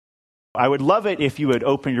I would love it if you would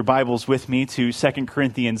open your Bibles with me to 2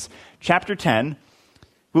 Corinthians chapter 10.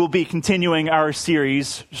 We'll be continuing our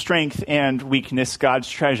series, Strength and Weakness, God's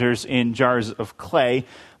Treasures in Jars of Clay,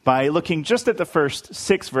 by looking just at the first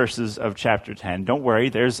 6 verses of chapter 10. Don't worry,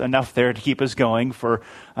 there's enough there to keep us going for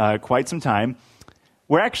quite some time.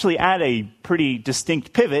 We're actually at a pretty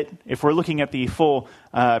distinct pivot if we're looking at the full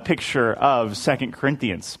picture of 2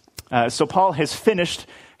 Corinthians. So Paul has finished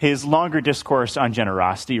his longer discourse on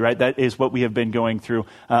generosity, right? That is what we have been going through.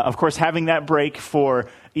 Of course, having that break for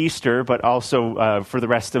Easter, but also for the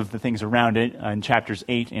rest of the things around it in chapters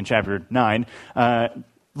 8 and chapter 9,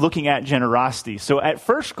 looking at generosity. So at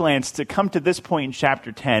first glance, to come to this point in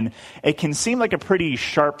chapter 10, it can seem like a pretty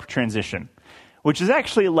sharp transition, which has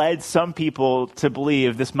actually led some people to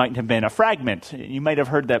believe this might have been a fragment. You might have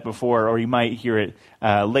heard that before, or you might hear it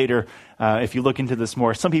later if you look into this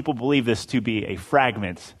more. Some people believe this to be a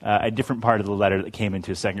fragment, a different part of the letter that came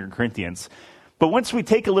into 2 Corinthians. But once we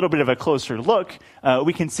take a little bit of a closer look,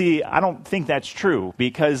 we can see I don't think that's true,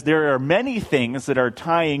 because there are many things that are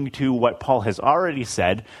tying to what Paul has already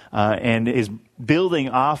said and is building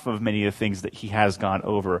off of many of the things that he has gone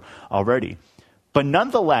over already. But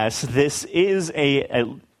nonetheless, this is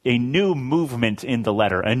a new movement in the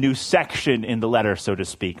letter, a new section in the letter, so to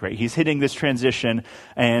speak, right? He's hitting this transition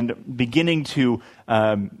and beginning to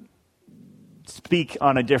speak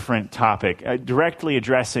on a different topic, directly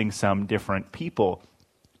addressing some different people.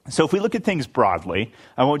 So if we look at things broadly,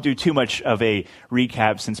 I won't do too much of a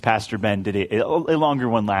recap since Pastor Ben did a longer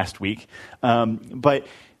one last week, but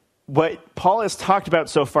what Paul has talked about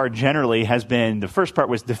so far generally has been, the first part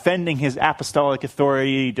was defending his apostolic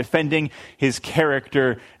authority, defending his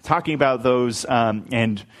character, talking about those,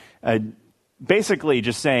 and basically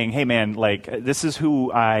just saying, hey man, like, this is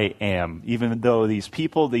who I am. Even though these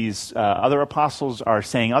people, these other apostles are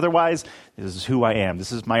saying otherwise, this is who I am.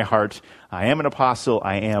 This is my heart. I am an apostle.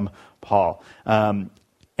 I am Paul.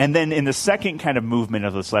 And then in the second kind of movement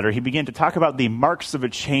of this letter, he began to talk about the marks of a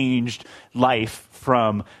changed life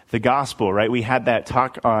from the gospel, right? We had that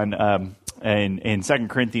talk on in 2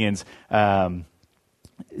 Corinthians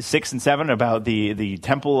 6 and 7 about the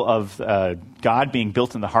temple of God being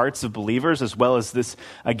built in the hearts of believers, as well as this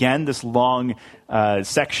long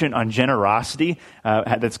section on generosity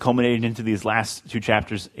that's culminated into these last 2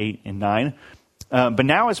 chapters, 8 and 9. But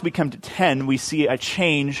now as we come to 10, we see a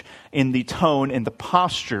change in the tone and the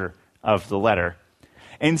posture of the letter.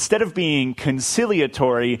 Instead of being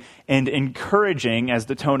conciliatory and encouraging, as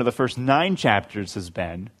the tone of the first 9 chapters has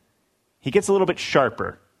been, he gets a little bit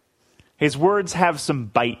sharper. His words have some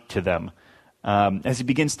bite to them as he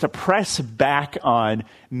begins to press back on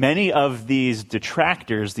many of these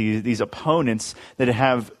detractors, these opponents that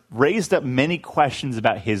have raised up many questions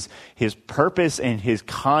about his purpose and his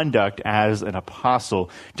conduct as an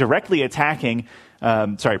apostle, directly attacking,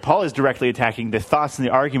 Paul is directly attacking the thoughts and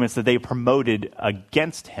the arguments that they promoted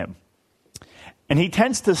against him. And he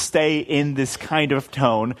tends to stay in this kind of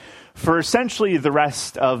tone for essentially the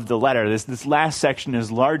rest of the letter. This last section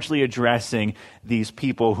is largely addressing these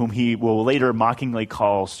people whom he will later mockingly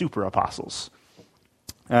call super apostles.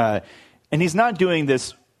 And he's not doing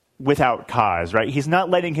this without cause, right? He's not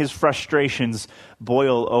letting his frustrations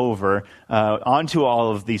boil over onto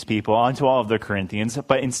all of these people, onto all of the Corinthians,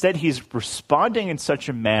 but instead he's responding in such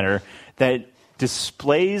a manner that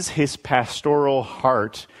displays his pastoral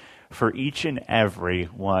heart for each and every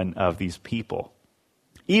one of these people.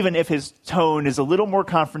 Even if his tone is a little more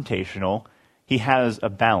confrontational, he has a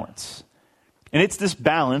balance. And it's this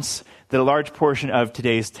balance that a large portion of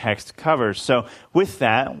today's text covers. So with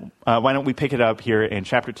that, why don't we pick it up here in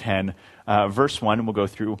chapter 10, verse 1, and we'll go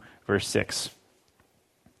through verse 6.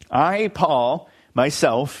 I, Paul,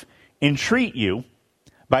 myself, entreat you,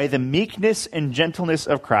 by the meekness and gentleness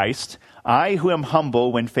of Christ, I who am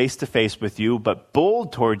humble when face to face with you, but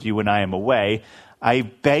bold toward you when I am away, I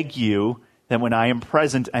beg you that when I am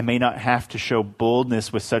present, I may not have to show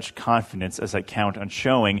boldness with such confidence as I count on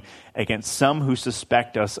showing against some who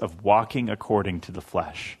suspect us of walking according to the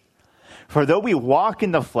flesh. For though we walk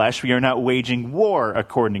in the flesh, we are not waging war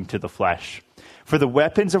according to the flesh. For the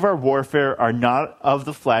weapons of our warfare are not of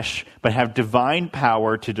the flesh, but have divine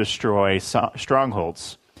power to destroy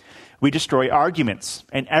strongholds. We destroy arguments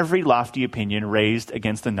and every lofty opinion raised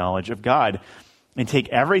against the knowledge of God, and take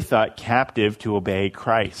every thought captive to obey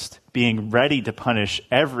Christ, being ready to punish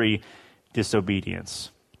every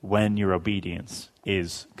disobedience when your obedience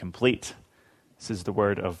is complete. This is the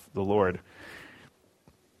word of the Lord.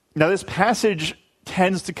 Now, this passage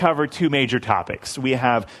tends to cover two major topics. We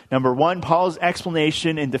have, number one, Paul's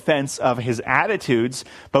explanation in defense of his attitudes,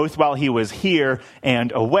 both while he was here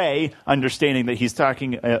and away, understanding that he's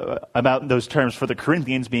talking about those terms for the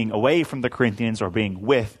Corinthians, being away from the Corinthians or being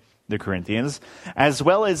with the Corinthians, as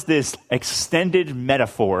well as this extended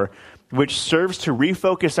metaphor, which serves to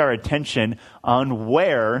refocus our attention on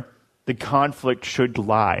where the conflict should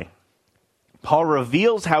lie. Paul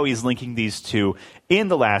reveals how he's linking these two in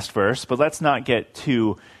the last verse, but let's not get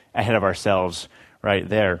too ahead of ourselves right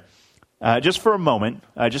there. Just for a moment,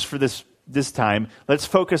 just for this time, let's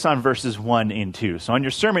focus on verses 1 and 2. So on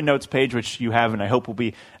your sermon notes page, which you have, and I hope will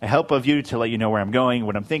be a help of you to let you know where I'm going,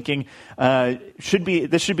 what I'm thinking,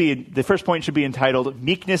 the first point should be entitled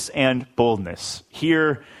Meekness and Boldness,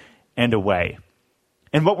 Here and Away.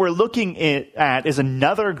 And what we're looking at is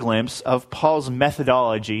another glimpse of Paul's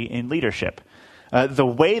methodology in leadership. The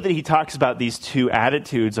way that he talks about these two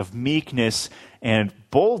attitudes of meekness and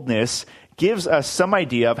boldness gives us some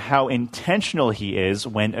idea of how intentional he is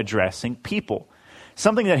when addressing people.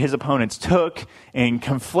 Something that his opponents took and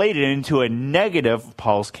conflated into a negative of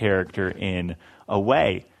Paul's character in a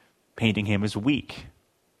way, painting him as weak.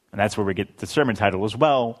 And that's where we get the sermon title as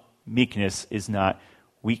well, Meekness is not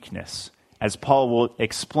weakness. As Paul will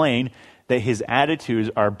explain, that his attitudes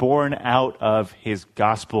are born out of his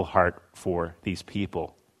gospel heart for these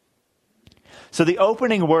people. So the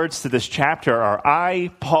opening words to this chapter are,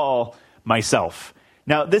 I, Paul, myself.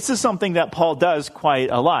 Now, this is something that Paul does quite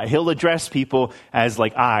a lot. He'll address people as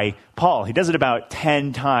like, I, Paul. He does it about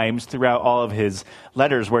 10 times throughout all of his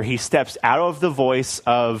letters, where he steps out of the voice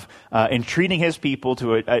of entreating his people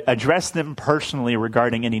to address them personally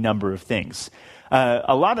regarding any number of things.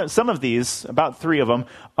 Some of these, about 3 of them,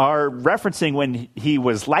 are referencing when he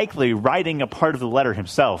was likely writing a part of the letter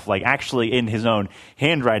himself, like actually in his own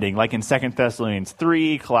handwriting, like in 2 Thessalonians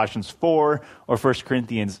 3, Colossians 4, or 1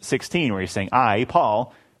 Corinthians 16, where he's saying, I,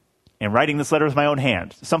 Paul, am writing this letter with my own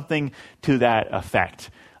hand. Something to that effect.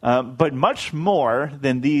 But much more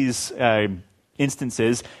than these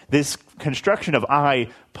instances, this construction of I,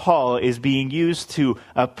 Paul, is being used to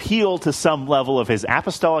appeal to some level of his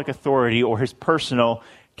apostolic authority or his personal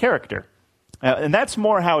character. And that's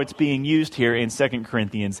more how it's being used here in 2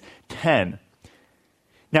 Corinthians 10.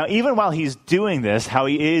 Now, even while he's doing this, how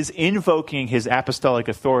he is invoking his apostolic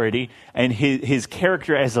authority and his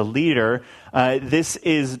character as a leader,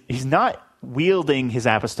 he's not wielding his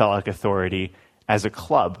apostolic authority as a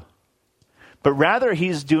club. But rather,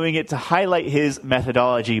 he's doing it to highlight his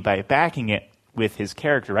methodology by backing it with his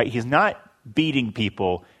character, right? He's not beating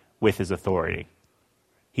people with his authority.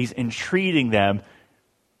 He's entreating them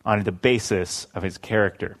on the basis of his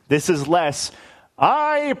character. This is less,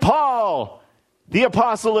 I, Paul, the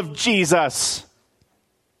apostle of Jesus,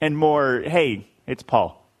 and more, hey, it's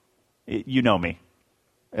Paul. You know me.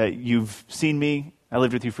 You've seen me. I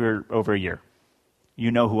lived with you for over a year.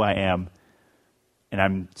 You know who I am. And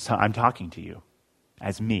I'm talking to you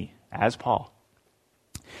as me, as Paul.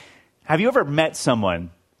 Have you ever met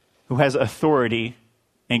someone who has authority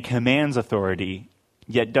and commands authority,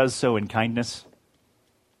 yet does so in kindness?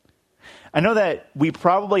 I know that we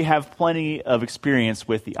probably have plenty of experience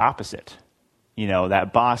with the opposite. You know,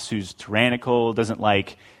 that boss who's tyrannical, doesn't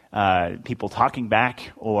like people talking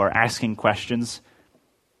back or asking questions,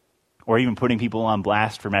 or even putting people on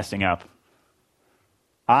blast for messing up.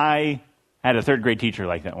 I had a 3rd grade teacher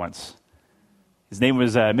like that once. His name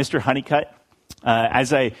was Mr. Honeycutt.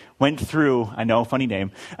 As I went through, I know, funny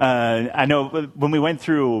name. I know when we went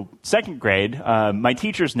through 2nd grade, my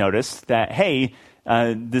teachers noticed that, hey,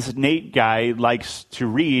 this Nate guy likes to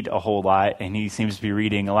read a whole lot, and he seems to be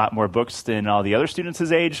reading a lot more books than all the other students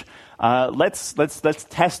his age. Let's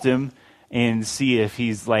test him and see if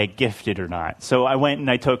he's like gifted or not. So I went and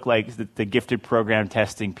I took like the gifted program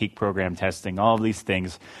testing, peak program testing, all of these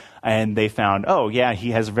things. And they found, oh, yeah,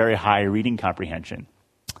 he has very high reading comprehension.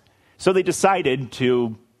 So they decided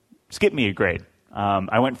to skip me a grade.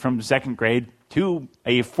 I went from 2nd grade to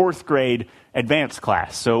a 4th grade advanced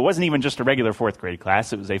class. So it wasn't even just a regular 4th grade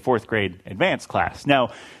class. It was a 4th grade advanced class.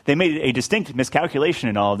 Now, they made a distinct miscalculation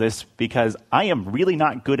in all of this because I am really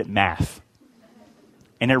not good at math.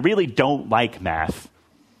 And I really don't like math.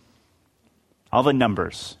 All the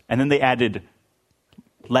numbers. And then they added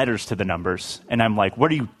letters to the numbers, and I'm like, what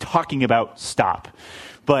are you talking about? Stop.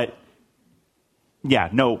 But yeah,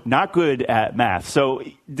 no, not good at math. So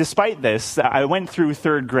despite this, I went through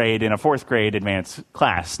 3rd grade in a 4th grade advanced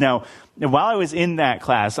class. Now, while I was in that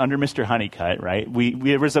class under Mr. Honeycutt, right,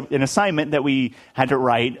 there was an assignment that we had to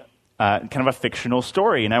write kind of a fictional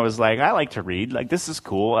story. And I was like, I like to read. Like, this is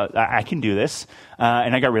cool. I can do this.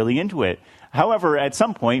 And I got really into it. However, at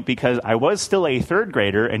some point, because I was still a third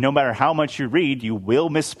grader, and no matter how much you read, you will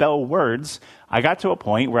misspell words, I got to a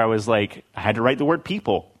point where I was like, I had to write the word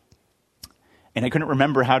people. And I couldn't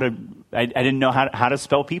remember I didn't know how to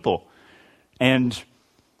spell people. And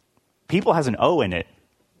people has an O in it,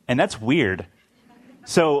 and that's weird.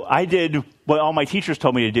 So I did what all my teachers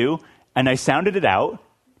told me to do, and I sounded it out,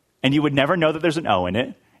 and you would never know that there's an O in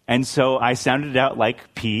it. And so I sounded it out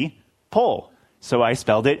like P, pole. So I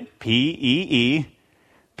spelled it P-E-E-P-O-L-E,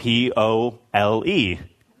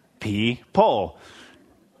 P, pole.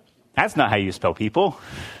 That's not how you spell people.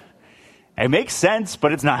 It makes sense,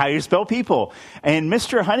 but it's not how you spell people. And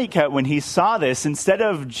Mr. Honeycutt, when he saw this, instead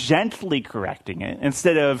of gently correcting it,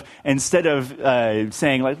 instead of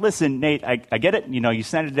saying, like, listen, Nate, I get it. You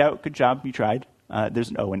sounded it out. Good job. You tried. There's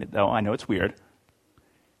an O in it, though. I know it's weird.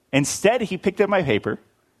 Instead, he picked up my paper,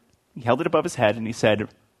 he held it above his head, and he said,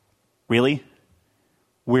 really?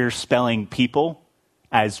 We're spelling people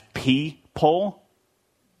as P-pole?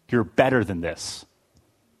 You're better than this.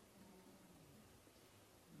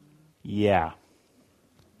 Yeah.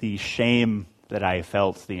 The shame that I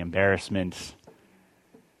felt, the embarrassment.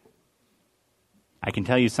 I can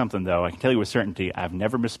tell you something, though. I can tell you with certainty, I've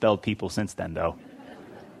never misspelled people since then, though.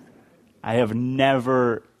 I have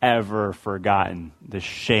never, ever forgotten the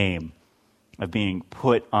shame of being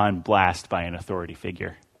put on blast by an authority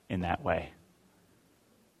figure in that way.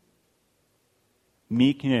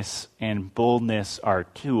 Meekness and boldness are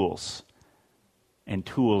tools, and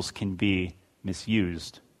tools can be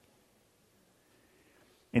misused.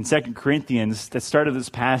 In 2 Corinthians, the start of this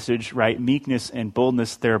passage, right, meekness and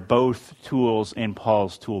boldness, they're both tools in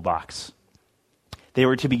Paul's toolbox. They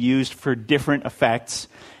were to be used for different effects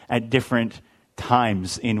at different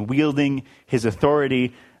times. In wielding his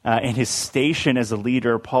authority and his station as a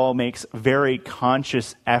leader, Paul makes very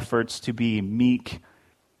conscious efforts to be meek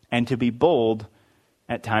and to be bold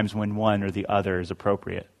at times when one or the other is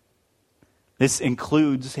appropriate. This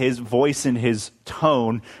includes his voice and his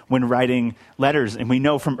tone when writing letters. And we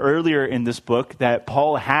know from earlier in this book that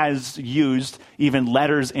Paul has used even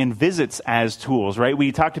letters and visits as tools, right?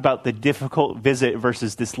 We talked about the difficult visit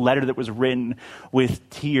versus this letter that was written with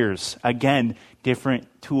tears. Again, different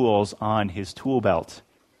tools on his tool belt.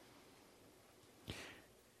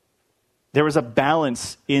 There was a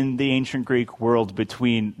balance in the ancient Greek world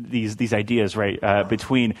between these ideas, right?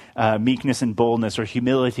 Between meekness and boldness, or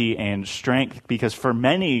humility and strength, because for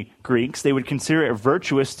many Greeks, they would consider it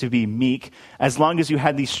virtuous to be meek as long as you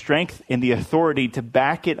had the strength and the authority to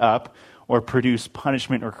back it up or produce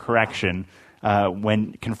punishment or correction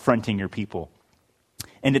when confronting your people.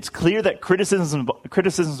 And it's clear that criticisms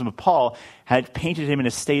of Paul had painted him in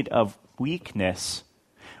a state of weakness,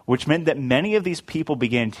 which meant that many of these people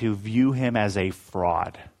began to view him as a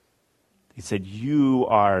fraud. They said, you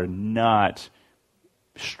are not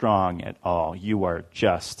strong at all. You are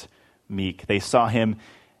just meek. They saw him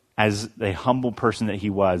as the humble person that he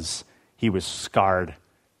was. He was scarred,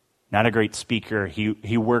 not a great speaker.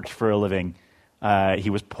 He worked for a living. He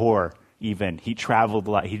was poor even. He traveled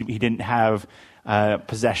a lot. He didn't have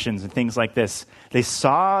possessions and things like this. They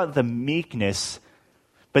saw the meekness,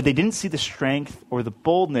 but they didn't see the strength or the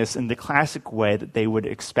boldness in the classic way that they would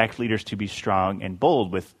expect leaders to be strong and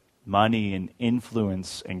bold with money and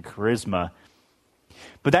influence and charisma.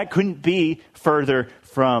 But that couldn't be further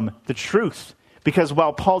from the truth. Because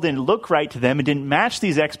while Paul didn't look right to them and didn't match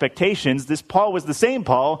these expectations, this Paul was the same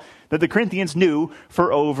Paul that the Corinthians knew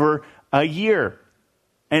for over a year.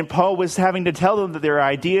 And Paul was having to tell them that their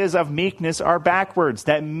ideas of meekness are backwards,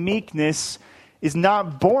 that meekness is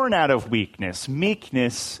not born out of weakness.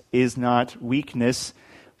 Meekness is not weakness,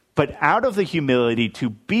 but out of the humility to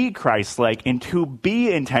be Christ-like and to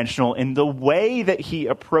be intentional in the way that he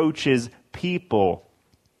approaches people.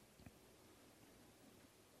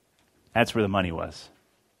 That's where the money was.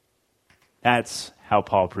 That's how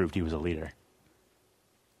Paul proved he was a leader.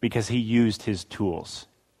 Because he used his tools,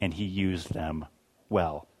 and he used them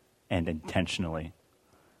well and intentionally.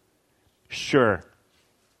 Sure,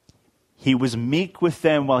 he was meek with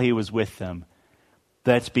them while he was with them.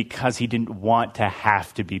 That's because he didn't want to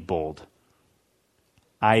have to be bold.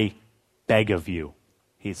 I beg of you,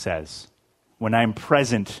 he says, when I'm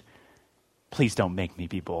present, please don't make me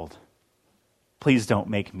be bold. Please don't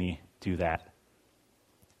make me do that.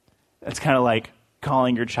 That's kind of like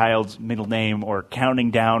calling your child's middle name or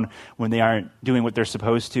counting down when they aren't doing what they're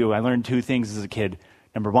supposed to. I learned two things as a kid.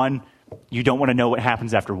 Number one, you don't want to know what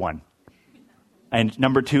happens after one. And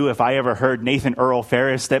number two, if I ever heard Nathan Earl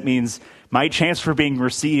Ferris, that means my chance for being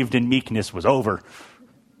received in meekness was over.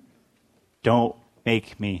 Don't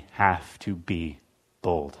make me have to be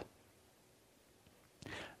bold.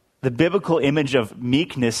 The biblical image of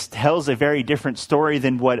meekness tells a very different story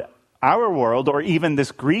than what our world, or even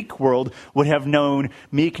this Greek world, would have known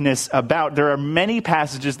meekness about. There are many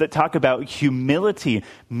passages that talk about humility,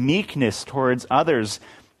 meekness towards others.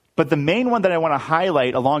 But the main one that I want to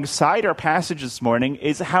highlight alongside our passage this morning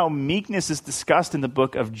is how meekness is discussed in the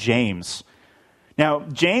book of James. Now,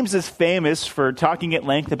 James is famous for talking at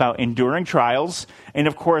length about enduring trials, and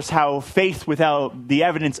of course how faith without the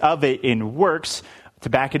evidence of it in works to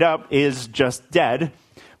back it up is just dead.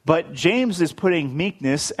 But James is putting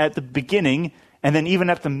meekness at the beginning and then even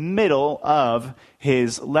at the middle of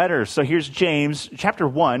his letter. So here's James chapter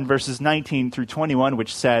 1, verses 19 through 21,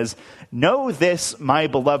 which says, "Know this, my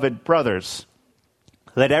beloved brothers,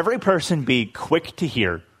 let every person be quick to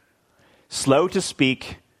hear, slow to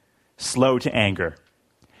speak, slow to anger.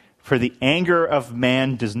 For the anger of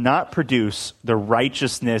man does not produce the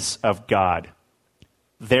righteousness of God.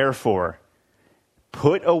 Therefore,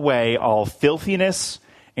 put away all filthiness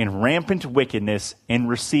and rampant wickedness, and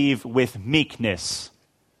receive with meekness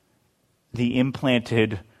the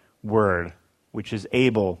implanted word, which is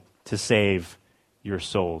able to save your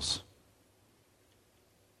souls."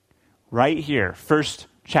 Right here, first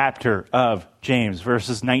chapter of James,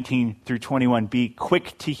 verses 19 through 21, be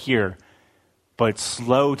quick to hear, but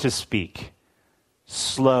slow to speak,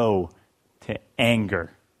 slow to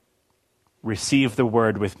anger. Receive the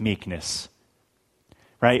word with meekness.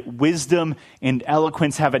 Right? Wisdom and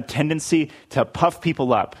eloquence have a tendency to puff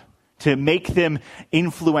people up, to make them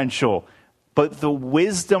influential. But the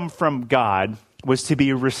wisdom from God was to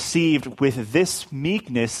be received with this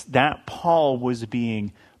meekness that Paul was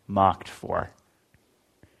being mocked for.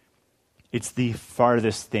 It's the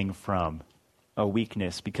farthest thing from a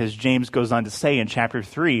weakness, because James goes on to say in chapter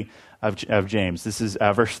 3 of James, this is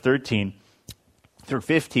verse 13 through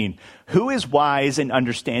 15, "Who is wise and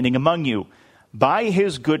understanding among you? By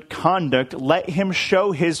his good conduct, let him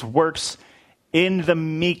show his works in the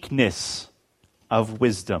meekness of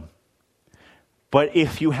wisdom. But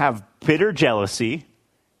if you have bitter jealousy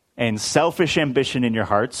and selfish ambition in your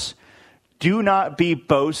hearts, do not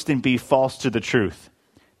boast and be false to the truth.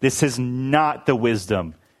 This is not the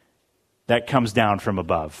wisdom that comes down from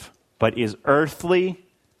above, but is earthly,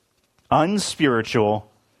 unspiritual,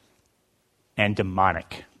 and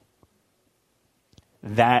demonic."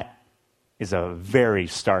 That is a very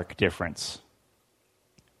stark difference.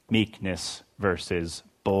 Meekness versus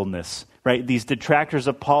boldness, right? These detractors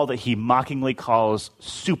of Paul that he mockingly calls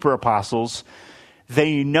super apostles,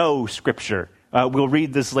 they know Scripture. We'll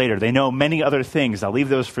read this later. They know many other things. I'll leave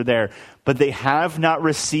those for there. But they have not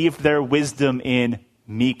received their wisdom in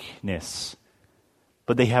meekness,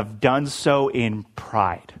 but they have done so in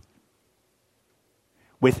pride,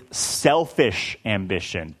 with selfish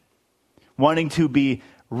ambition, wanting to be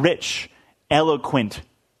rich, eloquent,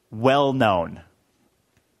 well-known.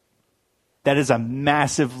 That is a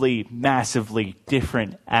massively, massively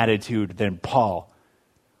different attitude than Paul,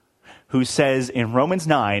 who says in Romans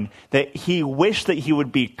 9 that he wished that he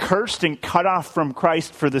would be cursed and cut off from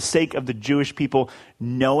Christ for the sake of the Jewish people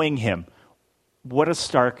knowing him. What a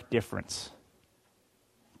stark difference.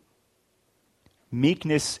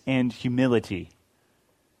 Meekness and humility,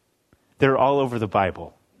 they're all over the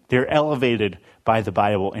Bible. They're elevated by the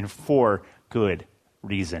Bible, and for good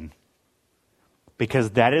reason.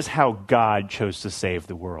 Because that is how God chose to save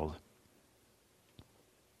the world.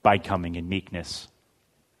 By coming in meekness.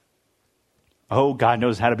 Oh, God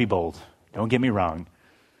knows how to be bold. Don't get me wrong.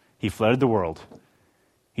 He flooded the world.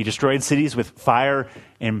 He destroyed cities with fire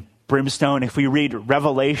and brimstone. If we read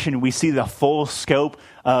Revelation, we see the full scope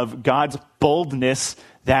of God's boldness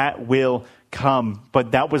that will come.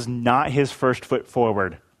 But that was not his first foot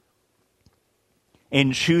forward.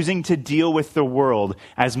 In choosing to deal with the world,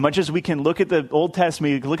 as much as we can look at the Old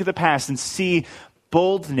Testament, we can look at the past and see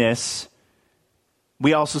boldness,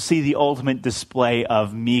 we also see the ultimate display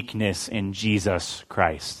of meekness in Jesus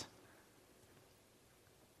Christ.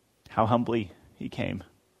 How humbly he came.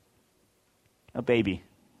 A baby.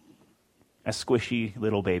 A squishy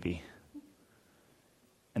little baby.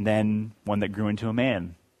 And then one that grew into a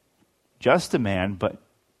man. Just a man, but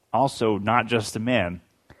also not just a man.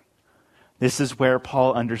 This is where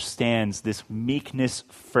Paul understands this meekness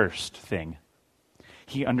first thing.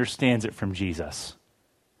 He understands it from Jesus.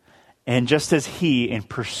 And just as he, in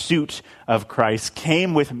pursuit of Christ,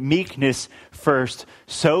 came with meekness first,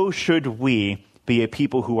 so should we be a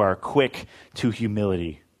people who are quick to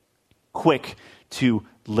humility, quick to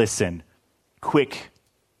listen, quick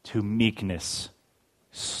to meekness,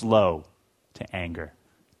 slow to anger,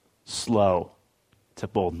 slow to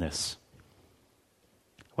boldness.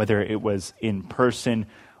 Whether it was in person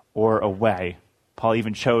or away, Paul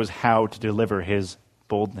even chose how to deliver his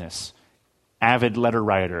boldness. Avid letter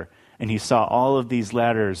writer. And he saw all of these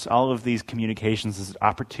letters, all of these communications as an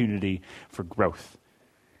opportunity for growth.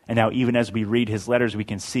 And now even as we read his letters, we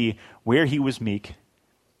can see where he was meek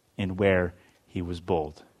and where he was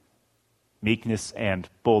bold. Meekness and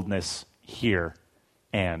boldness here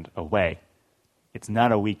and away. It's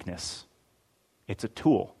not a weakness. It's a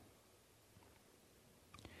tool.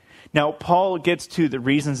 Now, Paul gets to the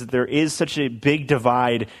reasons that there is such a big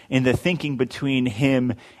divide in the thinking between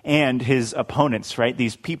him and his opponents, right?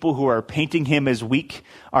 These people who are painting him as weak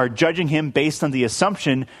are judging him based on the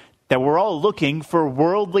assumption that we're all looking for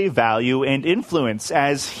worldly value and influence.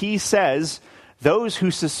 As he says, those who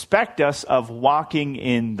suspect us of walking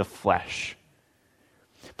in the flesh.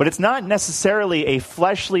 But it's not necessarily a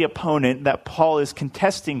fleshly opponent that Paul is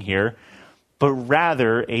contesting here, but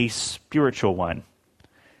rather a spiritual one.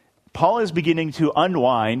 Paul is beginning to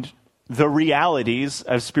unwind the realities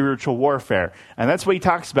of spiritual warfare. And that's what he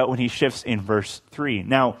talks about when he shifts in verse 3.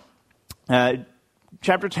 Now,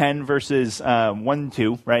 chapter 10, verses 1 and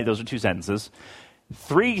 2, right? Those are two sentences.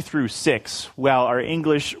 3 through 6, while our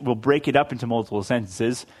English will break it up into multiple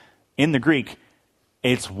sentences, in the Greek,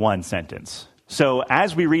 it's one sentence. So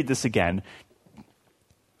as we read this again,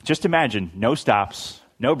 just imagine no stops,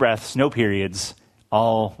 no breaths, no periods,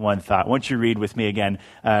 all one thought. Why don't you read with me again,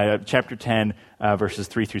 chapter 10, verses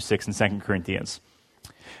 3 through 6 in 2 Corinthians.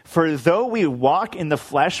 For though we walk in the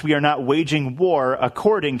flesh, we are not waging war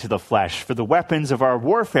according to the flesh. For the weapons of our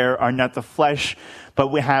warfare are not the flesh,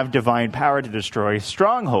 but we have divine power to destroy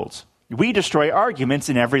strongholds. We destroy arguments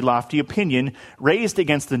and every lofty opinion raised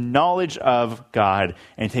against the knowledge of God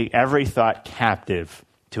and take every thought captive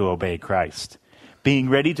to obey Christ, being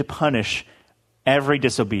ready to punish every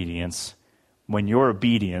disobedience when your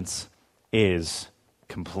obedience is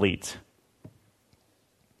complete.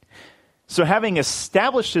 So having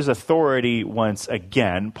established his authority once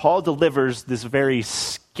again, Paul delivers this very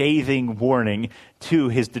scathing warning to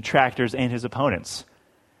his detractors and his opponents.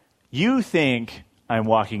 You think I'm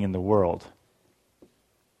walking in the world,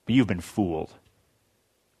 but you've been fooled.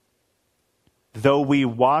 Though we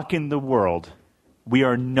walk in the world, we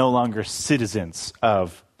are no longer citizens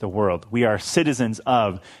of the world. We are citizens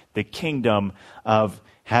of the kingdom of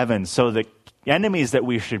heaven. So the enemies that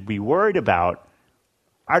we should be worried about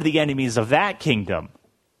are the enemies of that kingdom,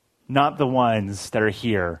 not the ones that are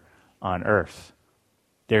here on earth.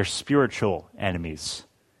 They're spiritual enemies.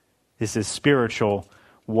 This is spiritual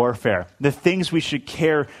warfare. The things we should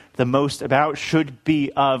care the most about should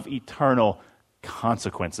be of eternal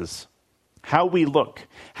consequences. How we look,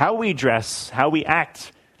 how we dress, how we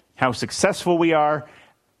act, how successful we are,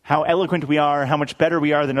 how eloquent we are, how much better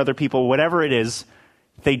we are than other people, whatever it is,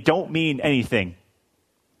 they don't mean anything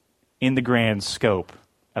in the grand scope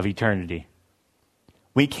of eternity.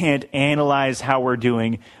 We can't analyze how we're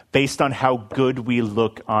doing based on how good we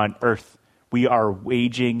look on earth. We are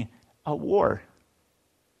waging a war.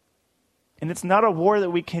 And it's not a war that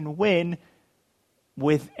we can win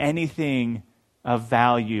with anything of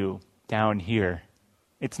value down here.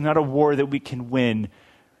 It's not a war that we can win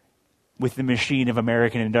with the machine of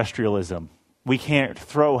American industrialism. We can't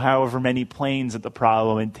throw however many planes at the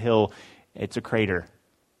problem until it's a crater.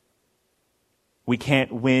 We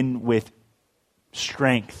can't win with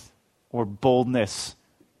strength or boldness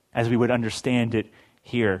as we would understand it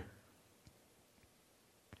here.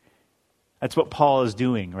 That's what Paul is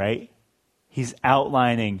doing, right? He's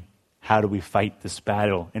outlining how do we fight this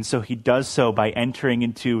battle. And so he does so by entering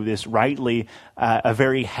into this rightly a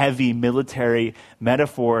very heavy military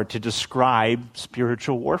metaphor to describe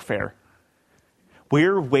spiritual warfare.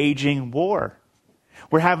 We're waging war.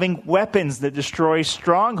 We're having weapons that destroy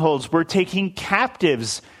strongholds. We're taking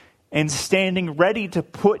captives and standing ready to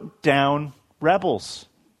put down rebels.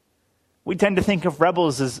 We tend to think of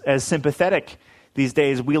rebels as sympathetic these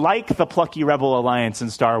days. We like the plucky rebel alliance in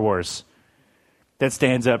Star Wars that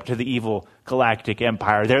stands up to the evil galactic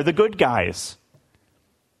empire. They're the good guys.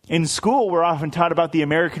 In school, we're often taught about the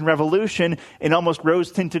American Revolution in almost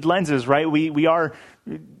rose-tinted lenses, right? We are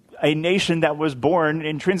a nation that was born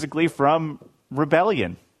intrinsically from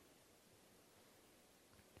rebellion.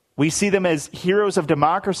 We see them as heroes of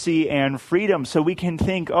democracy and freedom, so we can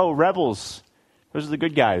think, oh, rebels, those are the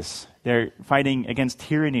good guys. They're fighting against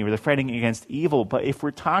tyranny, or they're fighting against evil. But if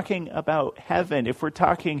we're talking about heaven, if we're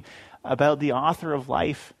talking about the author of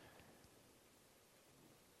life,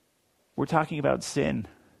 we're talking about sin.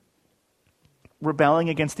 Rebelling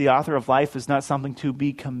against the author of life is not something to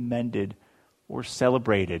be commended or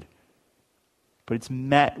celebrated, but it's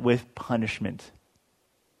met with punishment.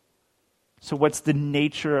 So what's the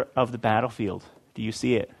nature of the battlefield? Do you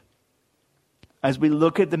see it? as we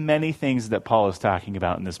look at the many things that Paul is talking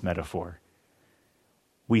about in this metaphor,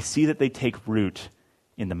 we see that they take root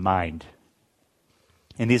in the mind.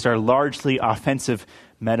 And these are largely offensive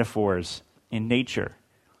metaphors in nature.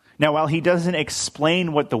 Now, while he doesn't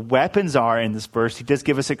explain what the weapons are in this verse, he does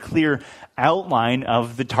give us a clear outline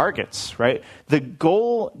of the targets, right? The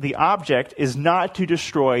goal, the object, is not to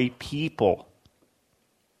destroy people,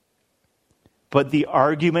 but the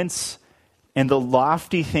arguments and the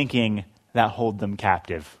lofty thinking that hold them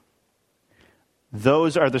captive.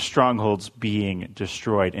 Those are the strongholds being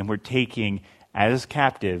destroyed, and we're taking as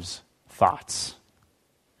captives thoughts.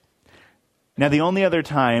 Now, the only other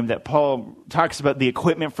time that Paul talks about the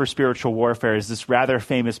equipment for spiritual warfare is this rather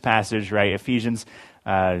famous passage, right? Ephesians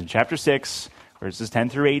chapter 6, verses 10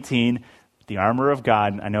 through 18, the armor of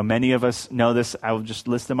God. I know many of us know this. I will just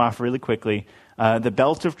list them off really quickly. The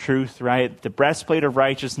belt of truth, right? The breastplate of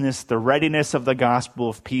righteousness, the readiness of the gospel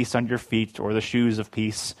of peace on your feet, or the shoes of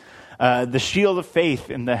peace, the shield of faith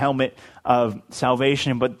and the helmet of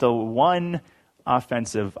salvation, but the one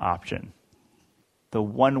offensive option, the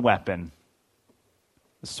one weapon,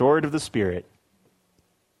 the sword of the Spirit,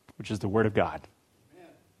 which is the Word of God. Amen.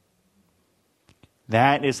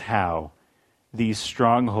 That is how these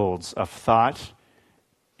strongholds of thought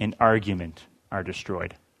and argument are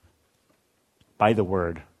destroyed, by the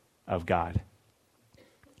Word of God.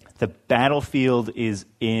 The battlefield is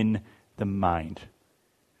in the mind,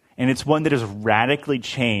 and it's one that is radically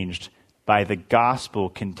changed by the gospel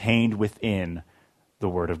contained within the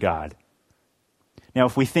Word of God. Now,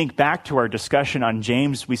 if we think back to our discussion on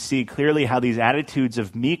James, we see clearly how these attitudes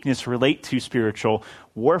of meekness relate to spiritual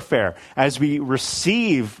warfare. As we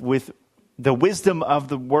receive with the wisdom of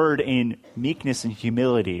the word in meekness and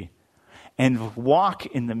humility, and walk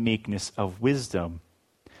in the meekness of wisdom,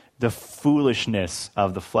 the foolishness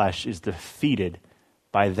of the flesh is defeated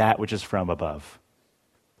by that which is from above,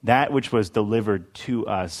 that which was delivered to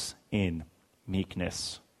us in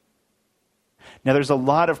meekness. Now, there's a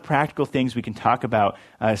lot of practical things we can talk about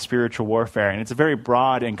spiritual warfare, and it's a very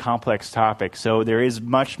broad and complex topic, so there is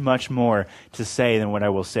much, much more to say than what I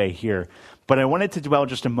will say here. But I wanted to dwell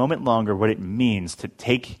just a moment longer what it means to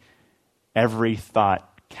take every thought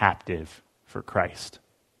captive for Christ.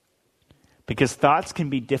 Because thoughts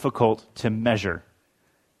can be difficult to measure,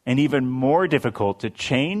 and even more difficult to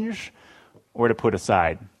change or to put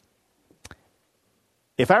aside.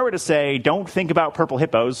 If I were to say, don't think about purple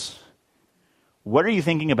hippos, what are you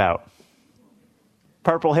thinking about?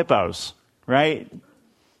 Purple hippos, right?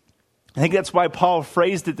 I think that's why Paul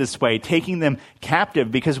phrased it this way, taking them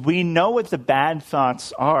captive, because we know what the bad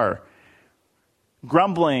thoughts are.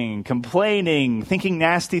 Grumbling, complaining, thinking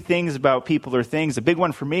nasty things about people or things. A big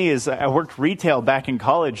one for me is I worked retail back in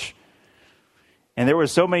college, and there were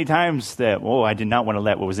so many times that, I did not want to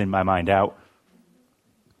let what was in my mind out.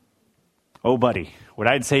 Oh, buddy, what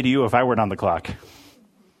I'd say to you if I weren't on the clock.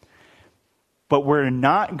 But we're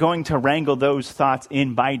not going to wrangle those thoughts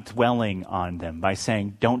in by dwelling on them, by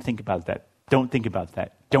saying, don't think about that, don't think about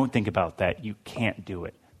that, don't think about that. You can't do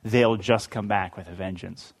it. They'll just come back with a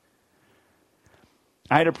vengeance.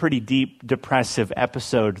 I had a pretty deep depressive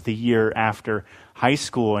episode the year after high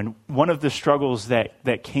school, and one of the struggles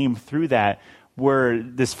that came through that were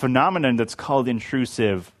this phenomenon that's called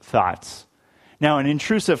intrusive thoughts. Now, an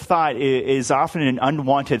intrusive thought is often an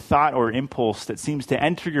unwanted thought or impulse that seems to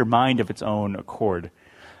enter your mind of its own accord.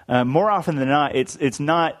 More often than not, it's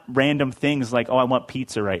not random things like, I want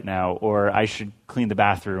pizza right now, or I should clean the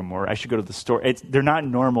bathroom, or I should go to the store. They're not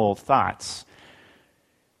normal thoughts.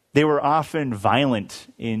 They were often violent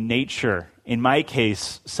in nature, in my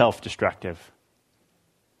case, self-destructive,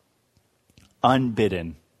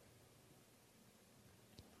 unbidden.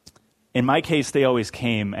 In my case, they always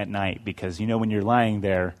came at night because, when you're lying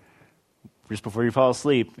there just before you fall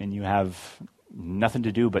asleep and you have nothing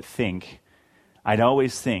to do but think, I'd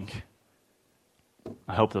always think,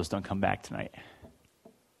 I hope those don't come back tonight.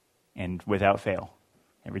 And without fail,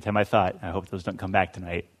 every time I thought, I hope those don't come back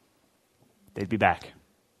tonight, they'd be back.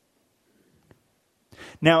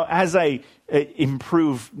 Now, as I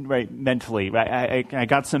improved mentally, I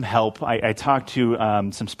got some help. I talked to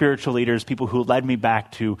some spiritual leaders, people who led me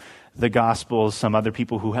back to the Gospels, some other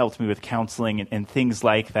people who helped me with counseling and things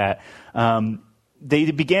like that. They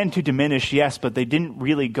began to diminish, yes, but they didn't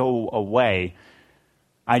really go away.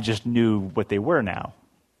 I just knew what they were now.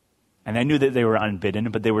 And I knew that they were unbidden,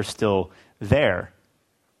 but they were still there.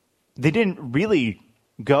 They didn't really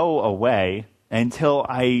go away until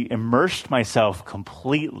I immersed myself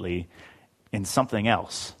completely in something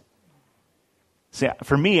else. See,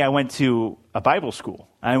 for me, I went to a Bible school.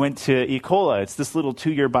 I went to Ecola. It's this little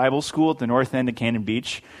 2-year Bible school at the north end of Cannon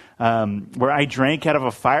Beach. where I drank out of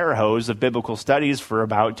a fire hose of biblical studies for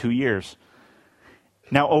about 2 years.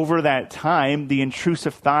 Now, over that time, the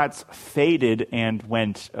intrusive thoughts faded and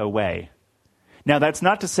went away. Now, that's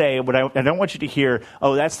not to say, I don't want you to hear,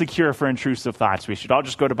 oh, that's the cure for intrusive thoughts. We should all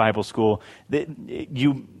just go to Bible school.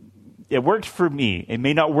 It worked for me. It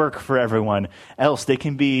may not work for everyone else. They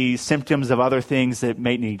can be symptoms of other things that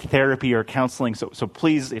may need therapy or counseling. So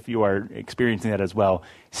please, if you are experiencing that as well,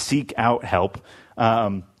 seek out help.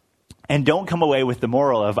 And don't come away with the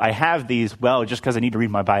moral of, I have these, well, just because I need to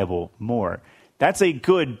read my Bible more. That's a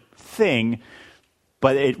good thing,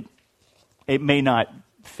 but it may not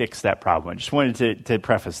fix that problem. I just wanted to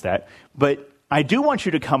preface that. But I do want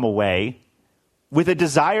you to come away with a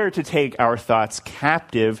desire to take our thoughts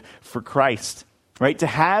captive for Christ, right? To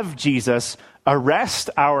have Jesus arrest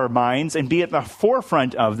our minds and be at the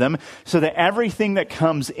forefront of them so that everything that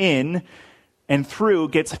comes in and through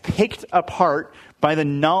gets picked apart by the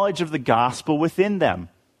knowledge of the gospel within them,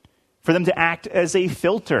 for them to act as a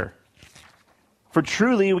filter. For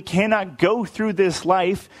truly, we cannot go through this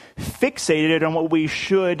life fixated on what we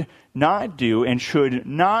should not do and should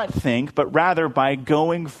not think, but rather by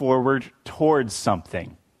going forward towards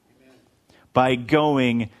something. Amen. By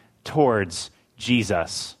going towards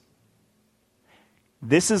Jesus.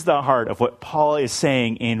 This is the heart of what Paul is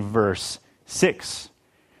saying in verse 6.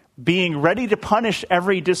 Being ready to punish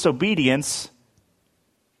every disobedience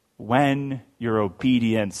when your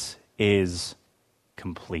obedience is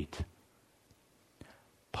complete.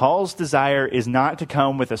 Paul's desire is not to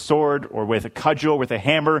come with a sword or with a cudgel, with a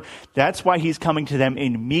hammer. That's why he's coming to them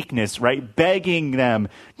in meekness, right? Begging them,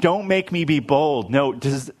 don't make me be bold. No,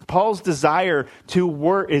 Paul's desire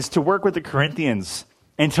is to work with the Corinthians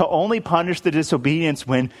and to only punish the disobedience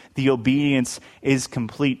when the obedience is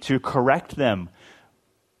complete, to correct them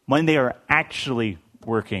when they are actually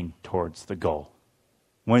working towards the goal,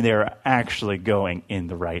 when they are actually going in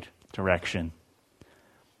the right direction.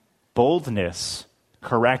 Boldness,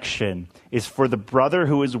 correction, is for the brother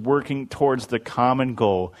who is working towards the common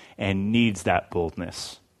goal and needs that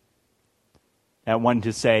boldness. That one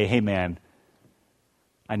to say, hey man,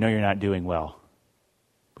 I know you're not doing well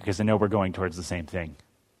because I know we're going towards the same thing.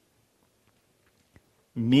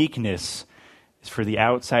 Meekness is for the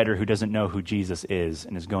outsider who doesn't know who Jesus is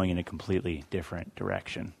and is going in a completely different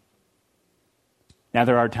direction. Now,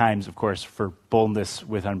 there are times, of course, for boldness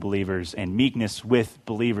with unbelievers and meekness with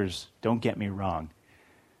believers. Don't get me wrong.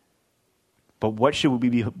 But what should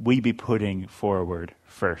we be putting forward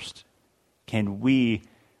first? Can we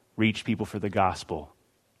reach people for the gospel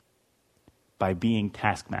by being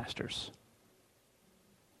taskmasters?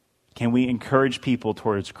 Can we encourage people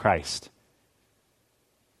towards Christ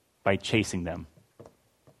by chasing them?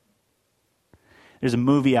 There's a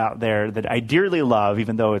movie out there that I dearly love,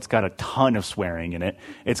 even though it's got a ton of swearing in it.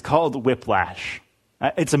 It's called Whiplash.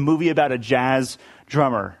 It's a movie about a jazz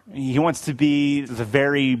drummer. He wants to be the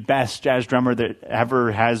very best jazz drummer that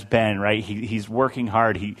ever has been, right? He's working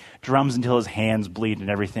hard. He drums until his hands bleed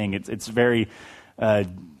and everything. It's very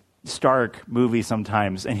stark movie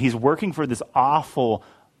sometimes. And he's working for this awful,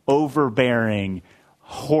 overbearing,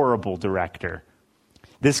 horrible director.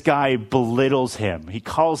 This guy belittles him. He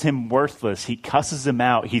calls him worthless. He cusses him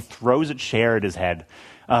out. He throws a chair at his head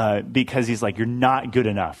because he's like, you're not good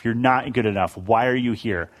enough. You're not good enough. Why are you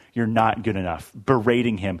here? You're not good enough.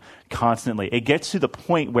 Berating him constantly. It gets to the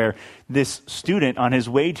point where this student, on his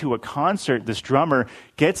way to a concert, this drummer,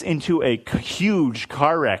 gets into a huge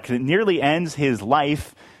car wreck that nearly ends his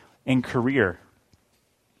life and career.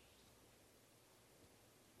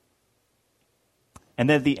 And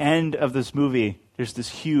then at the end of this movie, there's this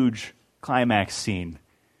huge climax scene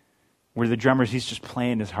where the drummer, he's just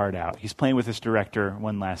playing his heart out. He's playing with this director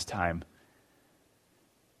one last time.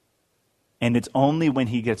 And it's only when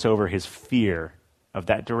he gets over his fear of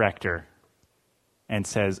that director and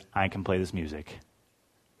says, I can play this music,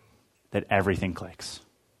 that everything clicks.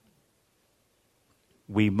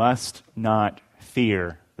 We must not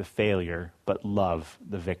fear the failure, but love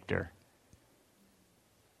the victor.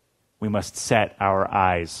 We must set our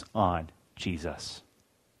eyes on Jesus.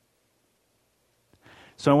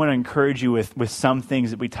 So I want to encourage you with some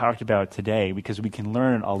things that we talked about today, because we can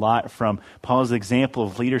learn a lot from Paul's example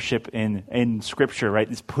of leadership in Scripture, right?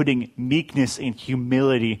 It's putting meekness and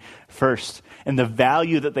humility first, and the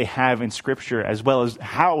value that they have in Scripture, as well as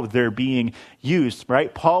how they're being used,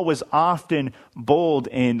 right? Paul was often bold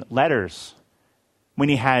in letters when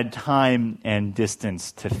he had time and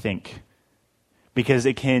distance to think, because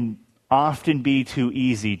it can often be too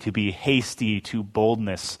easy to be hasty to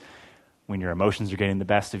boldness when your emotions are getting the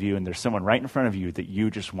best of you and there's someone right in front of you that you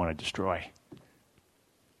just want to destroy.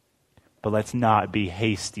 but let's not be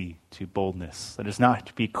hasty to boldness. Let us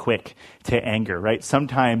not be quick to anger, right?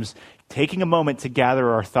 Sometimes taking a moment to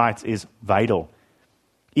gather our thoughts is vital.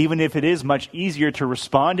 Even if it is much easier to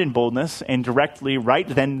respond in boldness and directly right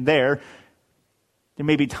then and there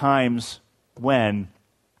may be times when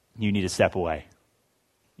you need to step away.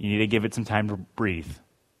 You need to give it some time to breathe.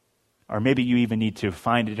 Or maybe you even need to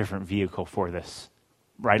find a different vehicle for this.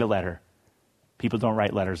 Write a letter. People don't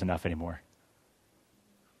write letters enough anymore.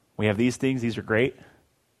 We have these things. These are great.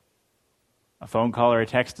 A phone call or a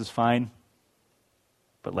text is fine.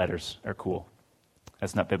 But letters are cool.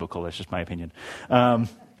 That's not biblical. That's just my opinion.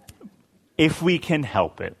 If we can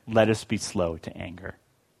help it, let us be slow to anger.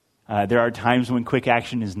 There are times when quick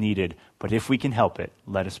action is needed, but if we can help it,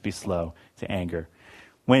 let us be slow to anger.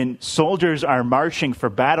 When soldiers are marching for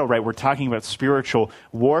battle, right, we're talking about spiritual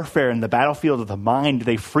warfare in the battlefield of the mind.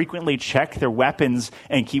 They frequently check their weapons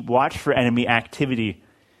and keep watch for enemy activity.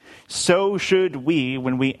 So should we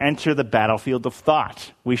when we enter the battlefield of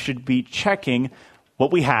thought. We should be checking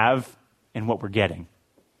what we have and what we're getting.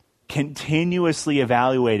 Continuously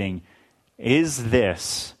evaluating, is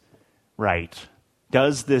this right?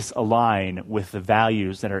 Does this align with the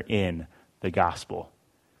values that are in the gospel?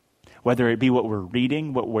 Whether it be what we're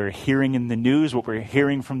reading, what we're hearing in the news, what we're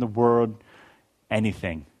hearing from the world,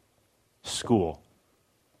 anything, school,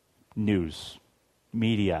 news,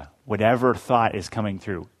 media, whatever thought is coming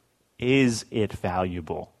through, is it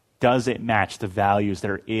valuable? Does it match the values that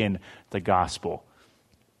are in the gospel?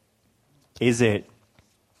 Is it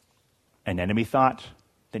an enemy thought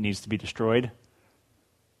that needs to be destroyed?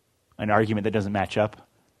 An argument that doesn't match up?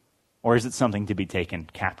 Or is it something to be taken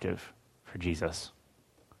captive for Jesus?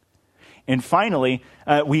 And finally,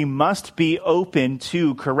 we must be open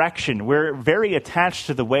to correction. We're very attached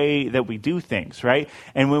to the way that we do things, right?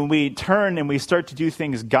 And when we turn and we start to do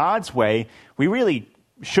things God's way, we really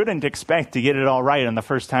shouldn't expect to get it all right on the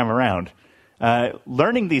first time around.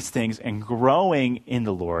 Learning these things and growing in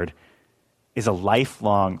the Lord is a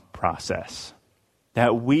lifelong process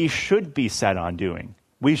that we should be set on doing.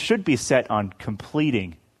 We should be set on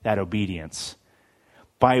completing that obedience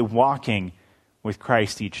by walking with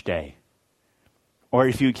Christ each day. Or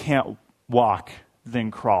if you can't walk,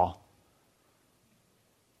 then crawl.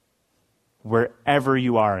 Wherever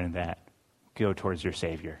you are in that, go towards your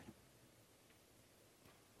Savior.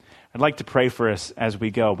 I'd like to pray for us as we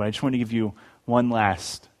go, but I just want to give you one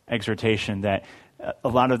last exhortation that a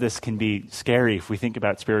lot of this can be scary if we think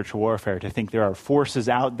about spiritual warfare, to think there are forces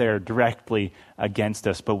out there directly against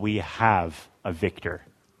us, but we have a victor.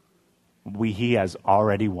 He has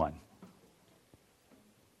already won.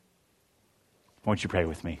 Won't you pray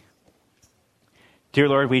with me? Dear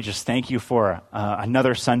Lord, we just thank you for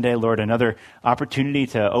another Sunday, Lord, another opportunity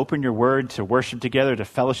to open your word, to worship together, to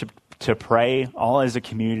fellowship, to pray, all as a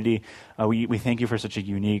community. We thank you for such a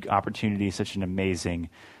unique opportunity, such an amazing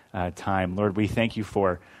time. Lord, we thank you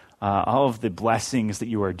for all of the blessings that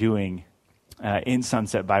you are doing in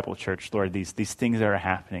Sunset Bible Church, Lord, these things that are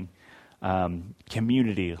happening.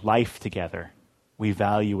 Community, life together. We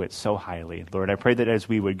value it so highly. Lord, I pray that as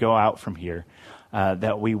we would go out from here,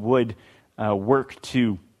 that we would work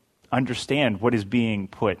to understand what is being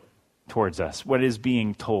put towards us, what is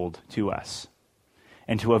being told to us,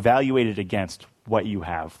 and to evaluate it against what you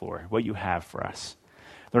have, Lord, what you have for us.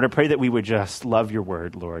 Lord, I pray that we would just love your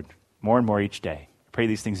word, Lord, more and more each day. I pray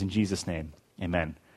these things in Jesus' name. Amen.